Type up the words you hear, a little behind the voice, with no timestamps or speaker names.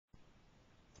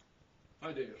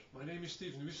Hi there, my name is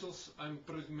Wissels. I'm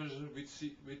product manager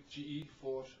with GE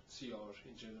for CR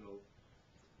in general.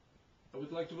 I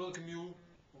would like to welcome you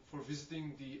for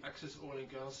visiting the Access Oil and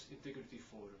Gas Integrity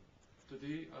Forum.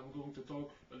 Today I'm going to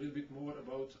talk a little bit more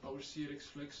about our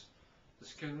CRxFlex, the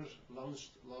scanner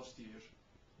launched last year.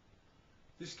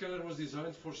 This scanner was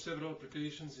designed for several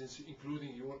applications,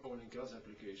 including your oil and gas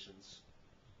applications.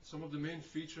 Some of the main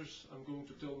features I'm going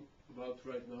to tell about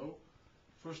right now.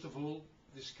 First of all,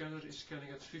 this scanner is scanning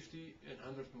at 50 and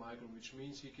 100 micron, which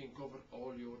means it can cover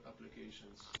all your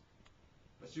applications.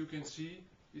 As you can see,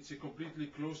 it's a completely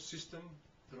closed system.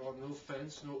 There are no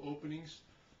fans, no openings,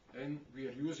 and we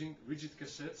are using rigid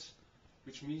cassettes,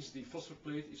 which means the phosphor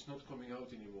plate is not coming out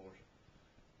anymore.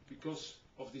 Because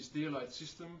of this daylight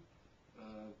system,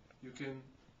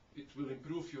 it will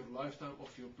improve your lifetime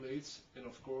of your plates, and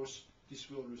of course this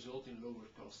will result in lower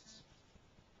costs.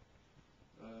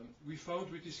 We found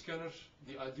with this scanner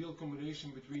the ideal combination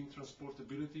between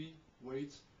transportability,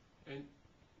 weight, and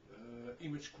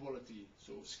image quality,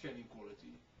 so scanning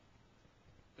quality.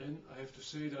 And I have to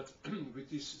say that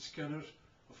with this scanner,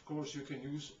 of course, you can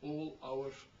use all our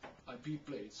IP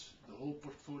plates. The whole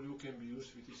portfolio can be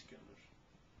used with this scanner.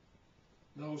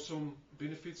 Now, some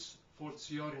benefits for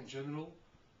CR in general.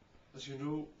 As you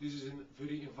know, this is a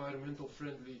very environmental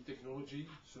friendly technology,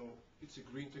 so it's a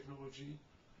green technology.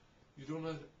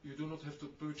 You do not have to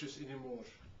purchase anymore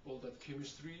all that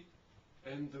chemistry,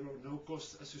 and there are no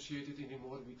costs associated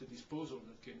anymore with the disposal of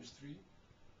that chemistry.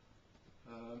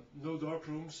 No dark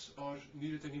rooms are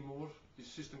needed anymore.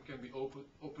 This system can be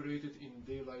operated in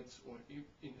daylight or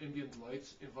in ambient light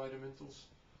environmentals.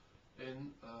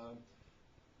 And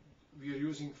we are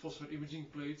using phosphor imaging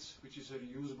plates, which is a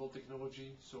reusable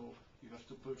technology, so you have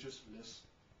to purchase less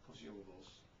consumables.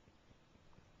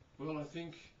 Well, I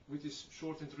think with this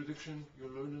short introduction,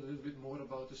 you'll learn a little bit more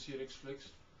about the CRxFlex.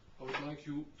 I would like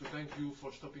to thank you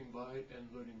for stopping by and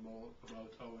learning more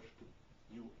about our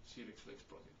new CRxFlex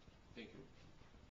product. Thank you.